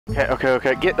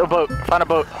Okay. Get the boat. Find a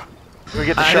boat. We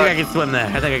get the shark. I think I can swim there.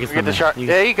 I think I can swim Get the there. shark.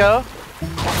 There you go.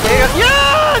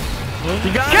 Yes!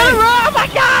 You got Get it! him! Oh my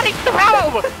god! He's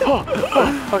thrown!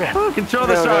 Okay. Control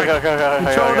the shark.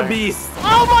 Control the beast.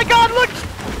 Oh my god! Look!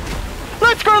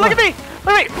 Let's go! Look at me!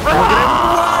 Look at me! What?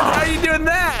 How are you doing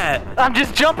that? I'm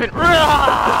just jumping.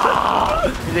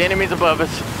 The enemy's above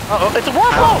us. Uh-oh, it's a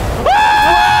whirlpool!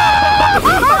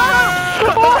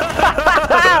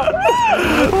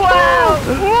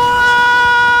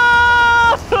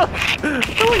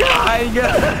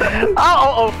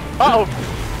 Wow! Uh-oh.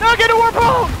 No, get a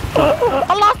whirlpool!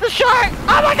 I lost the shark!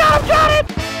 Oh my god, I'm drowning!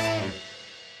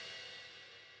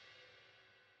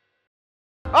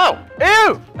 Oh,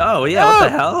 ew! Oh, yeah, what the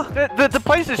hell? The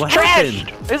place is What trashed!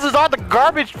 happened? This is all the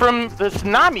garbage from the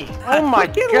tsunami. Oh my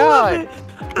freaking god!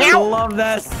 I love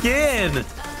that skin.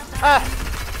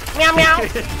 Meow meow!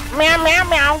 Meow meow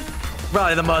meow!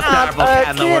 Probably the most powerful cat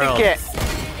in the world. Kitty!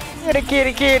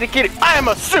 I am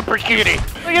a super kitty!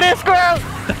 Look at this, squirrel!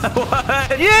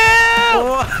 What? Yeah!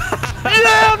 What?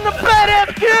 Yeah, I'm the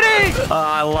badass kitty! Oh,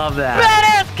 I love that.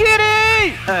 Badass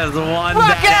kitty! That is one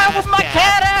Rock out with my cat.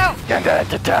 cat out!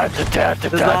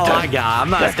 This is all I got. I'm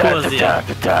not as cool as you.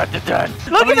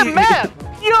 Look at the map!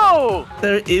 Yo!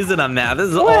 There isn't a map. This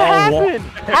is What all happened?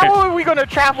 water. How are we gonna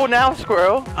travel now,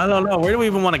 squirrel? I don't know. Where do we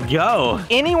even want to go?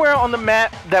 Anywhere on the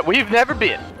map that we've never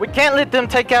been. We can't let them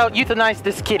euthanize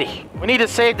this kitty. We need to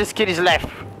save this kitty's life.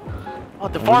 Oh,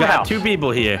 the We farmhouse. got 2 people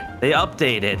here. They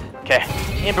updated. Okay,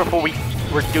 and before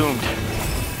we're doomed.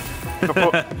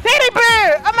 Teddy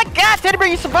bear! Oh my god, Teddy bear,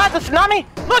 you survived the tsunami?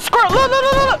 Look, squirrel,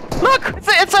 look!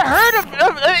 It's a herd of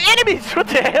enemies. What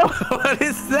the hell? What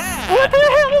is that? What the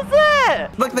hell is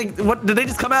that? Look, what? Did they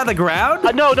just come out of the ground?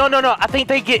 No. I think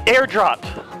they get airdropped.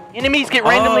 Enemies get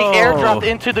randomly airdropped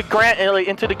into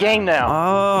the game now.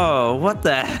 Oh, what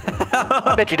the hell?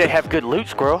 I bet you they have good loot,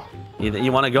 squirrel.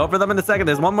 You want to go for them in a second?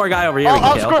 There's one more guy over here.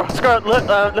 Squirrel!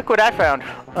 Look what I found.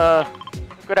 Look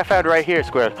what I found right here,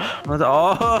 squirrel.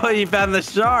 Oh, you found the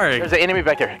shark. There's an enemy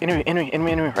back there. Enemy,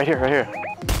 right here.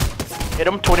 Hit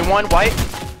him. 21 white.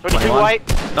 22 white.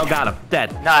 Oh, got him.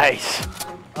 Dead. Nice.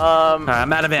 Alright,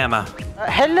 I'm out of ammo.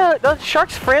 Hello. The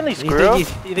shark's friendly, squirrel. You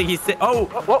think he's oh,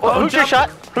 who'd you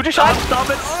shot? Stop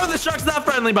it. Oh, the shark's not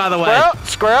friendly, by the way.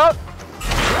 Squirrel.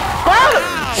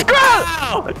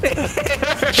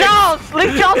 Charles,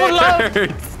 leave Charles alone.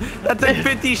 That's a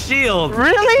 50 shield.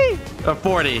 Really? Or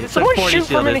 40. Did someone shoot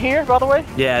from in here, by the way?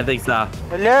 Yeah, I think so.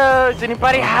 Hello, is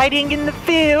anybody hiding in the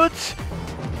fields?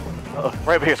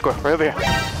 Right over here, squirrel. Right over here.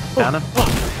 Found him.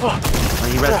 Are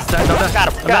you ready to start?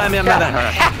 Got him. I'm not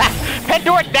hurt.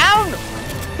 Pandora down.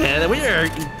 And we are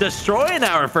destroying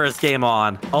our first game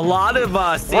on. A lot of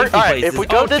safety all right, places. if we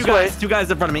go this way. 2 guys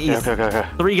in front of me. East. Okay.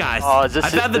 3 guys. Oh, is this I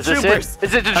found the troopers.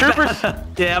 Is it the troopers?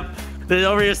 Yep. They're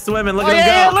over here swimming. Look at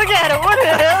them go. Look at it. What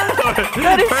the hell?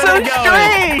 That is so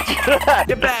strange.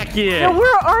 Get back here. Yeah,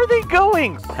 where are they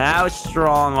going? How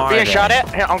strong are Being they? shot at?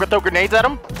 Here, I'm gonna throw grenades at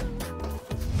them.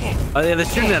 Oh, yeah, they're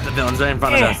shooting at the villains right in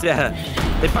front of us. Yeah.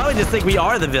 They probably just think we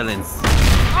are the villains.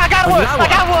 I got one.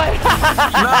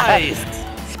 Nice.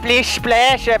 Splish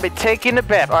splash. I've been taking the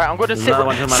bath. All right, I'm gonna sit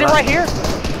right here.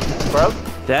 Bro.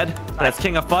 Dead. That's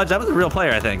King of Fudge. That was a real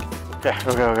player, I think. Okay.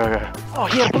 Oh,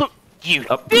 yeah, blue. You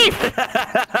thief!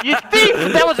 You thief!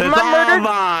 That was my murder.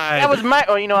 That was my.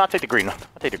 Oh, you know, I'll take the green one.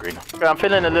 Okay, I'm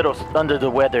feeling a little under the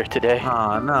weather today.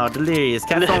 Oh no, Delirious.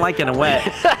 Cats don't like getting wet.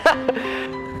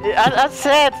 I'm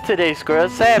sad today, squirrel.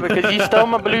 Sad because you stole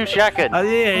my blue shotgun. Oh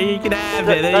yeah, you can have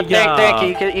it. There you go.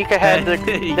 Thank you. You can have the.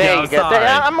 There you go. Sorry.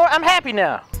 I'm happy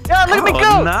now. Yeah, look at me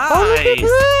go. Nice. Oh, look at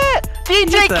that.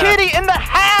 DJ Kitty in the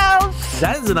house.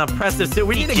 That is an impressive suit.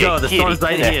 We need to go. The store's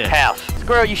right here. House.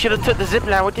 Squirrel, you should have took the zip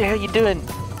line. What the hell are you doing?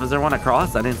 Was there one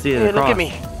across? I didn't see it across. Look at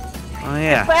me. Oh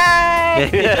yeah. Bye.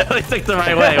 Yeah, they took the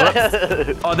right way.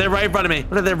 Whoops. Oh, they're right in front of me.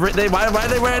 What are why are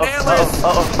they wearing antlers?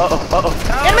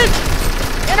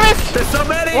 Enemies! There's so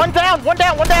many. One down. I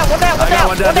got one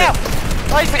down.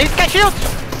 Oh, he's got shields.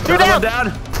 2 down. One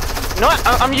down. You know what?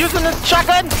 I'm using the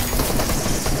shotgun.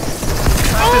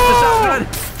 Practice the shotgun.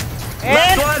 And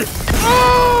Last one.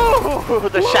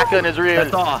 The shotgun is real.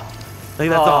 That's all. I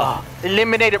think that's all.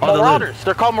 Eliminated marauders.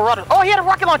 They're called marauders. Oh, he had a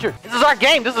rocket launcher. This is our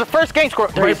game. This is the first game,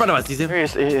 squirrel. Right in front of us. You see him?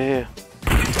 Yeah.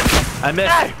 I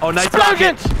missed. Hey, Oh, nice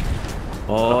explosions. rocket.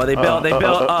 Oh, they built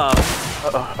up.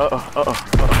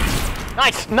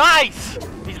 Nice.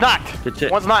 He's knocked. Good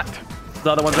shit. One's knocked.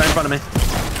 The other one's right in front of me.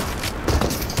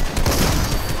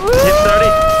 Hit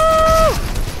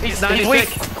 30. He's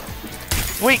 96.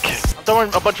 weak. I'm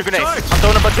throwing a bunch of grenades. Charge. I'm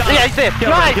throwing a bunch of. Yeah, he's dead. Kill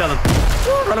Nice. him.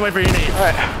 Run away for your nades. All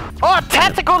right. Oh,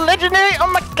 tactical legendary. Oh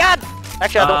my god.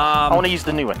 Actually, I don't. I want to use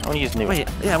the new one.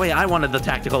 Wait, I wanted the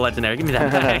tactical legendary. Give me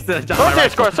that. Okay,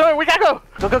 Squirrel. So we gotta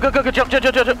go. Go. Jump.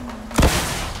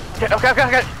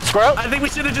 Okay. Squirrel. I think we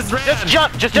should have just ran.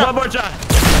 Just jump. One more shot.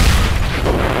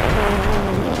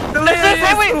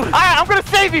 Wait. Alright, I'm gonna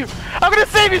save you,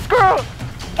 Squirrel.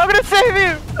 I'm gonna save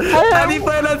you. How do you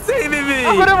plan on saving me?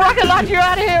 I'm gonna rocket launch you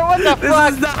out of here. What the fuck?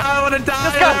 This is not how I want to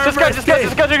die. Just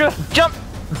go. Jump.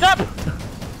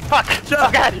 Fuck. Jump.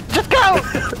 Oh god. Just go.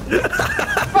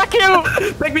 Fuck you.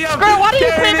 Pick me up. Squirrel, why did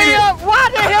you pick me up? Why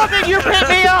the hell did you pick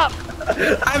me up?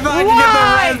 I thought I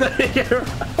could get the res.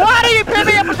 Why do you pick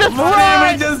me up and just Why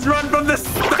run? did we just run from the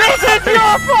start? This is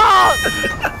your fault.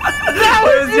 That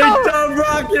was your dumb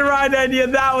rocket ride idea.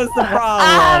 That was the problem.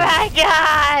 Oh my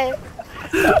god.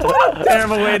 What a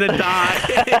terrible way to die.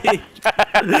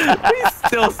 We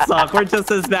still suck. We're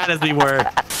just as bad as we were.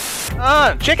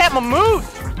 Check out my moves.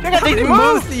 Check out How these many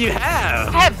moves do you have?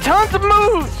 I have tons of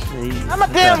moves.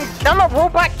 I'm a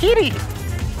robot kitty.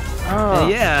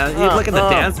 Yeah, you look at the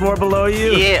dance floor below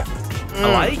you. Yeah.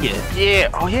 I like it. Yeah.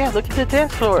 Oh yeah, look at the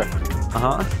dance floor.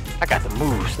 Uh-huh. I got the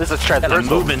moves. This is Got a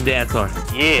transversal. moving dance floor.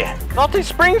 Yeah. Salty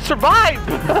Springs survived.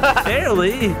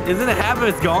 Barely. Isn't it half of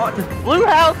it's gone? Blue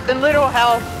House and Little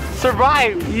House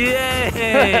survived.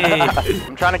 Yay!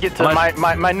 I'm trying to get to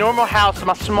my normal house,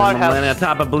 my smart house. Landing on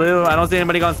top of blue. I don't see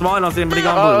anybody going small. I don't see anybody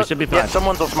going blue. We should be fine. Yeah,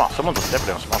 someone's on small. Someone's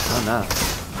definitely on small. Oh no.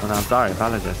 I'm sorry. I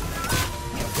apologize.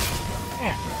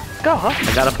 Yeah. Let's go, huh?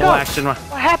 I got a full action. What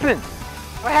happened?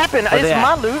 It's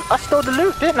my loot. I stole the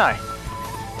loot, didn't I?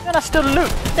 Then I stole the loot.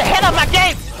 Get the head out of my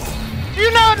game!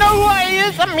 You don't know who I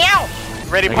is? I'm Meow.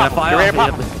 Ready to pop him. You ready to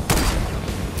pop him?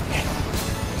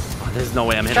 Oh, there's no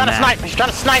way I'm hitting that. He's trying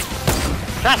to snipe.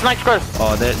 Squirrel.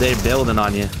 Oh, they're building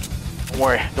on you.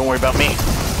 Don't worry about me.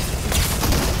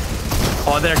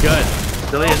 Oh, they're good.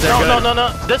 Delirious, they're good.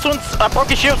 No. This one's I broke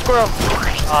his shield, Squirrel.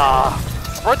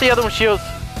 Broke the other one's shields.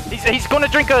 He's gonna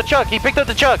drink a chug. He picked up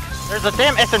the chug. There's a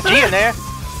damn SMG in there.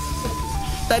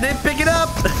 I didn't pick it up.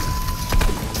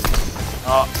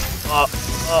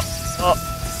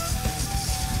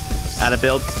 Out of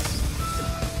build.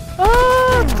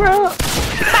 Oh, Squirrel.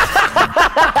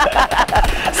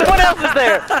 Someone else is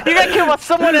there. You got killed by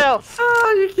someone else.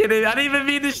 Oh, you're kidding. I didn't even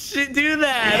mean to do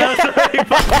that.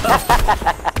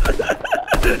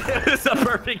 It was a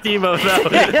perfect emo, though.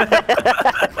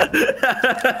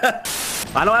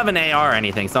 I don't have an AR or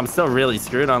anything, so I'm still really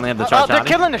screwed. I only have the shark. They're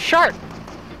killing the shark.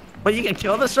 But you can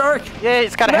kill the shark? Yeah,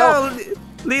 it's got a health.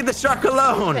 Leave the shark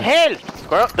alone. The hell?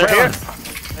 Squirrel, they're here.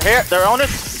 They're on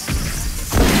us.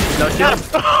 No shot.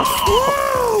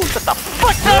 What the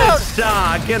fuck down? Good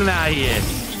shot. Get him out of here.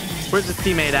 Where's his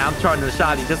teammate at? I'm charging the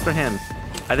shot just for him.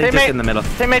 I think just in the middle.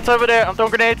 Teammate's over there. I'm throwing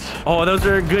grenades. Oh, those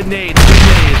are good nades.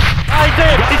 Oh, he's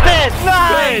dead. He's dead.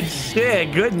 Nice. Good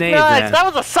shit. Good nades, nice. man. That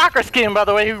was a soccer skin, by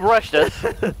the way, who rushed us.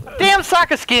 Damn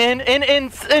soccer skin in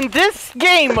this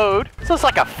game mode. So it's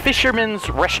like a fisherman's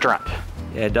restaurant.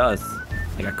 Yeah, it does.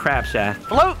 Like a crab shack.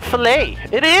 Float fillet.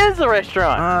 It is a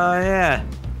restaurant. Oh, yeah.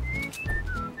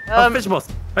 Fish balls.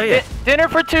 Oh, yeah. Dinner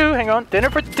for two. Hang on. Dinner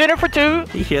for two.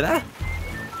 You hear that?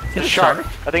 It's a shark.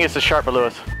 I think it's a shark below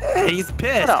us. Hey, he's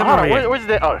pissed. Hold Come on. over here. Where's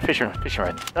the? Oh, fishing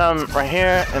right. Right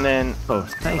here, and then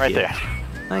right there.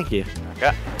 Thank you.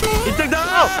 Okay. He took the.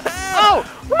 Oh!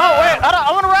 Wait!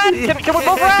 I want to ride. Can we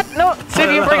both ride? No. See if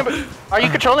you can bring him. Are you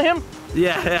controlling him?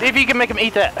 Yeah. See if you can make him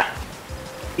eat that.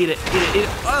 Eat it.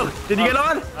 Oh, did you get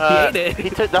on? He ate it. He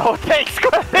took the whole thing. He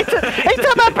took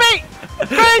my bait. He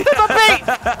took my bait.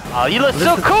 Oh, you look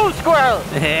so cool, Squirrel.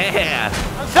 Yeah.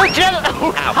 I'm so jealous.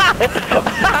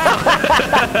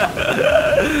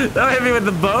 Don't hit me with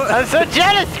the boat. I'm so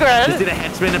jealous, Squirrel. You see the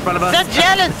henchman in front of us? So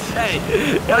jealous. Hey.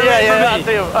 Oh, yeah. I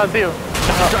see him.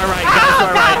 Start right. Oh,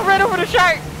 God, I ran over the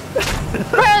shark.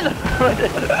 Run.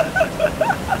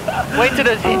 Wait till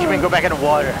the henchman go back in the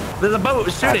water. There's a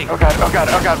boat shooting. Oh, God.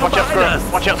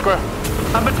 Watch out, Squirrel.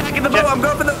 I'm attacking the boat. I'm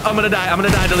going for the. I'm gonna die,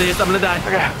 Delirious. I'm gonna die.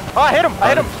 Okay. Oh, I hit him.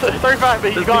 35,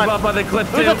 but he's gone. Up on the cliff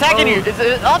Who's attacking you?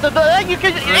 You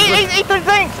can eat the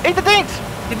things. Eat the things.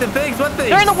 Eat the things. What things?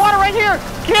 They're in the water right here.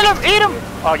 Kill him. Eat him.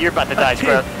 Oh, you're about to die,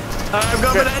 Squirrel. I'm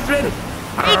going for the henchman.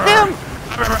 Eat them.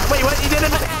 Wait, what? You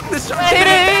didn't attack the shark. Eat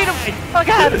him. Oh,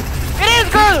 God. It is,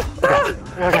 Squirrel.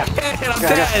 Okay. I'm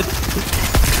dead.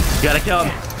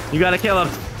 You gotta kill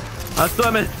him. I'm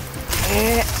swimming.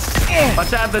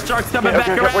 Watch out, the shark's coming back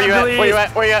around. Where you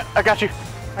at? I got you.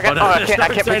 I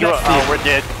can't pick you up. Oh, we're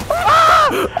dead.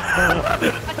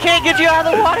 I can't get you out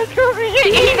of the water, Squirrel. You're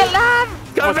eating alive.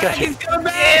 Come back, he's coming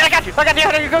back. Yeah, I got you.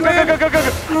 Go.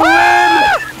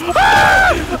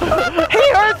 He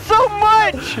hurts so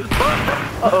much.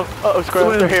 Uh-oh,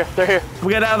 Squirrel. They're here.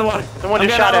 We got out of the water. Someone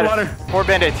just shot at us. More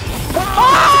band-aids.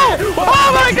 Oh!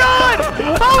 Oh my god!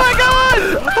 Oh my god!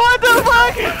 What the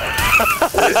fuck?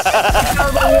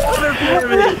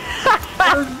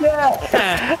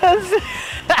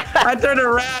 I turned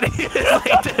around. He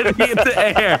like turned me into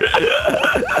air.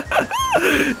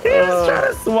 He was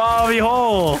trying to swallow me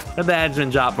whole. What'd the engine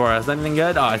drop for us? Anything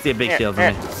good? Oh, I see a big shield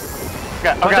for me.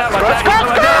 Oh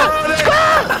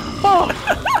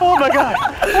my god!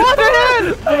 What the hell?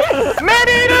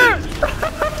 MANEATER!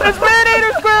 It's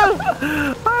MANEATER Squirrel!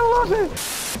 I love it.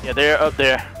 Yeah, they're up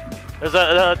there.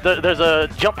 There's a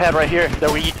jump pad right here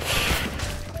that we.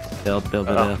 Build.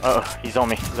 Oh, he's on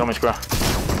me. He's on me, Squirrel.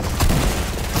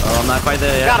 Oh, I'm not quite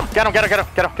there yet. Got him.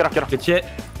 Good shit.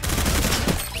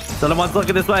 Someone one's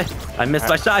looking this way. I missed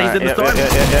my shot. He's in the storm.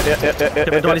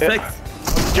 Yeah. 26.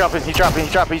 He's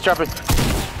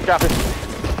dropping.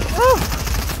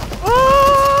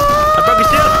 I broke his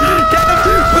shield. Get him,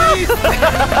 please.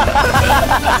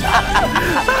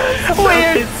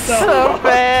 We're so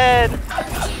bad.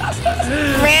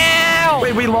 Meow.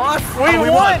 Wait, we lost? We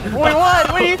won. What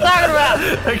are you talking about?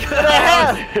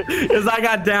 Because I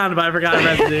got down, but I forgot to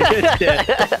residue. Good shit.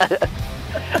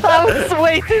 That was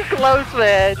way too close,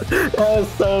 man. That was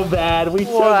so bad. We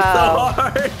choked so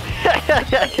hard.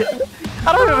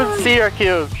 I don't even see our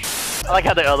kills. I like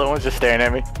how the other one's just staring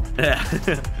at me. Yeah.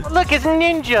 Look, it's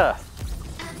Ninja.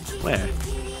 Where?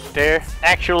 There,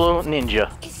 actual Ninja.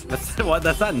 That's what?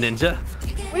 That's not Ninja.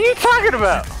 What are you talking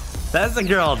about? That's a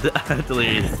girl,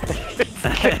 Delirious.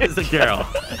 That is a girl.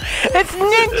 It's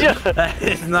Ninja. That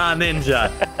is not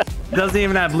Ninja. Doesn't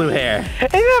even have blue hair. He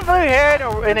got blue hair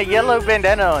and a yellow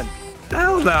bandana on.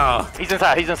 Hell no. He's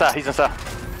inside.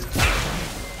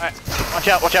 Alright, watch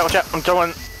out. I'm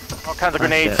throwing all kinds of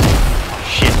grenades.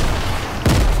 Shit.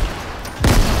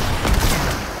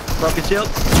 Broken shield.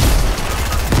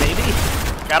 Maybe.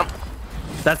 Got him.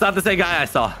 That's not the same guy I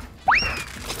saw.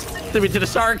 Threw me to the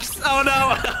sharks. Oh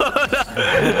no.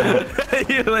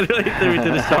 You literally threw me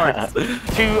to the sharks.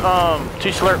 Two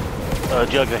slurp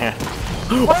jugs in here.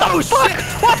 What the fuck?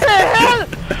 What the hell?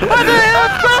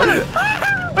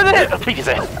 What the hell? Beat his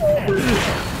ass.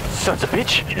 Sons of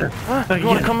bitch. Huh? You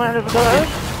wanna come out of the earth?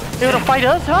 You wanna fight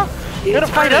us, huh? You wanna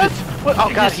fight us? What? Oh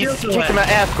god, he's kicking my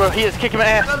ass, bro. He is kicking my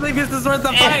ass. I don't think this is worth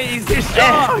the fight. He's too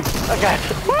strong. Oh god.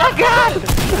 Oh god.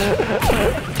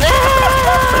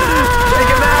 Take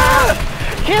him out.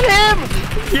 Get him.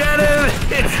 Get him.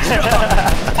 It's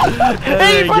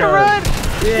Hey, you wanna run?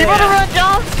 Yeah. You wanna run,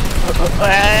 John?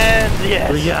 And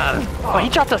yes. We got him. Oh, he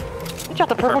dropped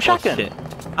the purple shotgun. Shit.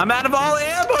 I'm out of all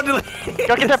ammo.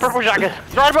 Go get that purple shotgun.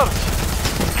 It's right above us.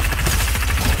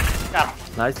 Got him.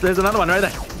 Nice. There's another one right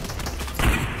there.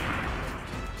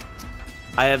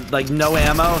 I have like no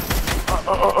ammo.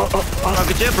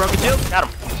 Broken shield. Got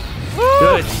him.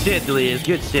 Good shit, Delirious.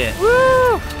 Good shit.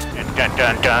 Woo! Dun.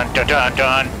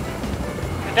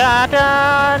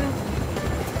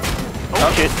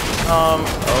 Oh shit.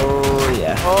 Oh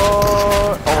yeah.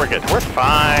 Oh, we're good. We're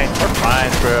fine,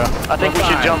 bro. I think we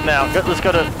should jump now. Let's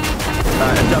go to.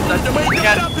 Jump. Wait a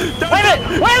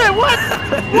minute. What? What?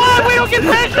 We don't get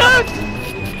parachutes?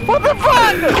 What the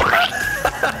fuck?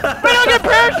 We don't get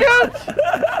parachutes?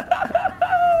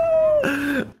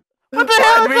 What the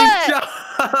hell is that?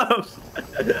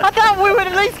 I thought we would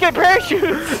at least get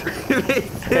parachutes.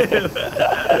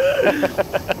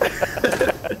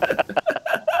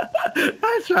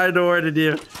 I tried to warn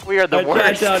you. We are the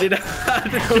worst. We are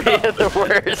the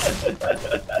worst.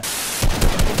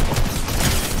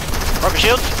 Broken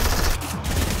shields.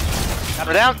 Got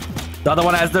her down. The other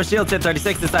one has no shield.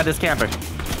 1036 inside this camper.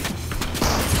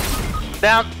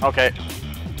 Down. Okay.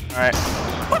 All right.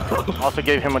 Also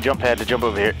gave him a jump pad to jump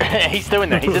over here. He's still in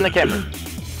there. He's in the camper.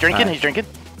 Drinking. He's drinking.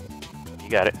 You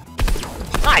got it.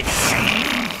 Nice.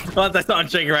 Once I saw him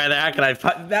shaking right there, how can I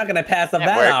pass up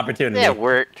that opportunity? Yeah, it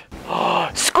worked.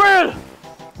 Squirrel!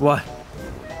 What?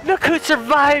 Look who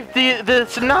survived the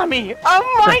tsunami!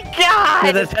 Oh my god!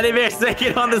 Yeah, the teddy bear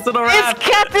sinking on this little raft. It's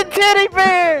Captain Teddy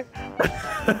Bear!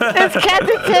 It's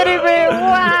Captain Teddy Bear!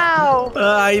 Wow!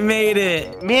 I made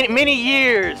it. Many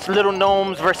years, little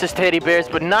gnomes versus teddy bears,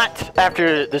 but not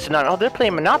after the tsunami. Oh, they're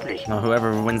playing Monopoly. Well,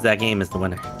 whoever wins that game is the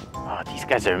winner. Oh, these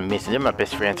guys are amazing. They're my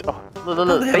best friends. Oh,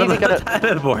 look. They got a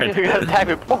time board. They got a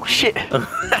time. Oh shit!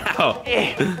 Ow.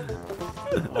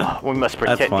 Oh, we must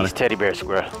protect these teddy bear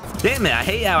squirrel. Damn it! I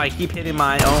hate how I keep hitting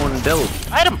my own build.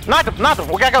 Item! Knock him!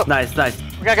 We gotta go! Nice.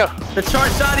 We gotta go! The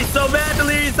charge shot is so bad,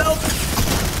 Delirious, help!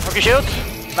 Okay, shields.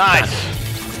 Nice.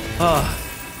 Oh,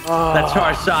 that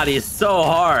charge shot is so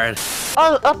hard.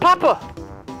 Oh, Papa,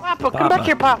 come back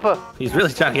here, Papa. He's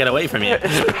really trying to get away from you.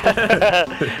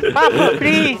 Papa,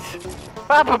 please.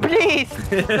 Papa, please.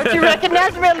 Don't you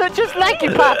recognize me? I look just like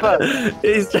you, Papa.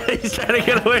 He's trying to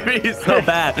get away from you so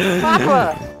bad.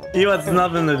 Papa. He wants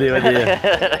nothing to do with you.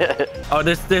 Oh,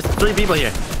 there's 3 people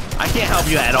here. I can't help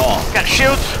you at all. Got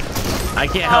shields. I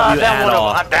can't help you at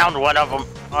all. I downed one of them.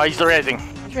 Oh, he's raising.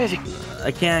 He's raising.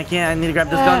 I can't. I need to grab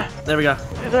this gun. There we go.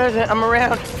 I'm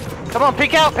around. Come on,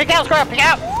 peek out, Scrub, peek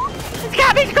out. He's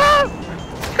got me, Scrub.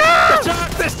 Scrub!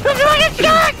 There's a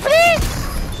shark, please!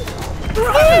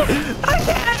 I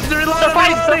can't. They're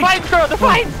fighting, Scrub, they're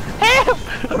fighting. Help!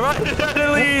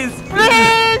 Please!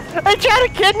 They're trying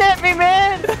to kidnap me,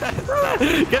 man!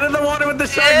 Get in the water with the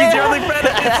shark, he's your only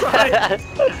predator.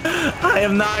 I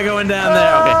am not going down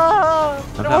there. Okay.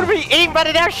 I don't want to be eaten by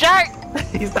the damn shark!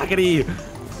 He's not gonna eat you.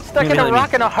 Stuck in a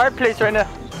rock in a hard place right now.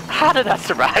 How did I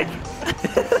survive?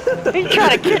 He's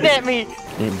trying to kidnap me!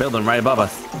 He's building right above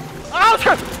us. Oh,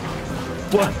 Scrub!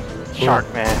 What? Shark,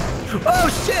 man. Oh,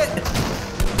 shit!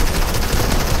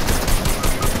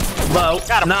 Low.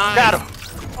 Got him, nice. got him.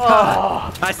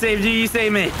 Oh. I saved you, you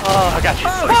saved me. Oh, I got you.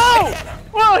 Oh, shit.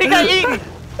 Whoa, he got eaten.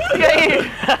 He got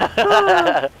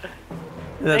eaten.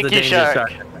 Thank you,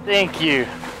 Shark. Thank you.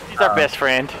 He's our best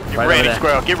friend. Get ready,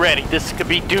 Squirrel. Get ready. This could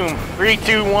be doom. 3,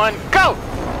 2, 1, go!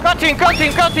 Go team, go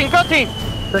team, go team, go team!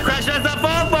 The crash has not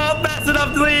fall fast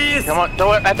enough, please! Come on,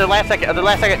 throw it at the last second,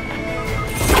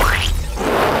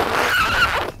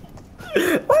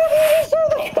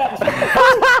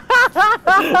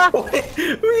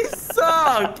 We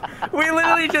sucked! We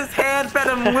literally just hand-fed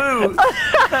him loot!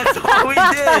 That's all we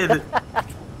did!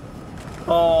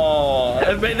 Oh,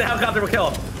 maybe the helicopter will kill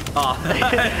him. Oh.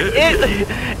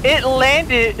 It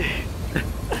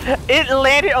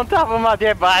landed on top of my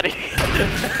dead body.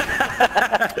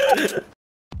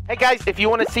 Hey guys, if you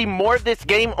want to see more of this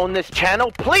game on this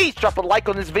channel, please drop a like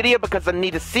on this video because I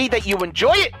need to see that you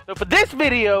enjoy it. So for this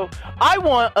video, I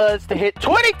want us to hit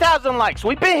 20,000 likes.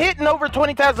 We've been hitting over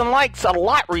 20,000 likes a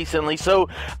lot recently, so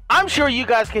I'm sure you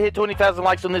guys can hit 20,000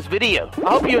 likes on this video. I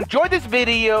hope you enjoyed this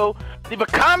video. Leave a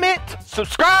comment,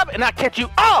 subscribe, and I'll catch you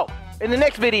all in the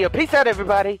next video. Peace out,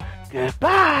 everybody.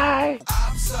 Goodbye.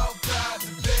 I'm so proud to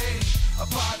be a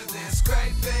part of this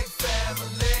great big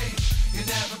family. You're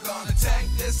never gonna take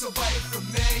this away from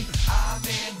me. I'm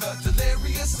in the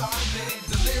delirious army,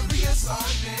 delirious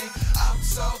army. I'm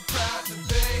so proud to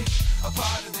be a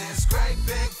part of this.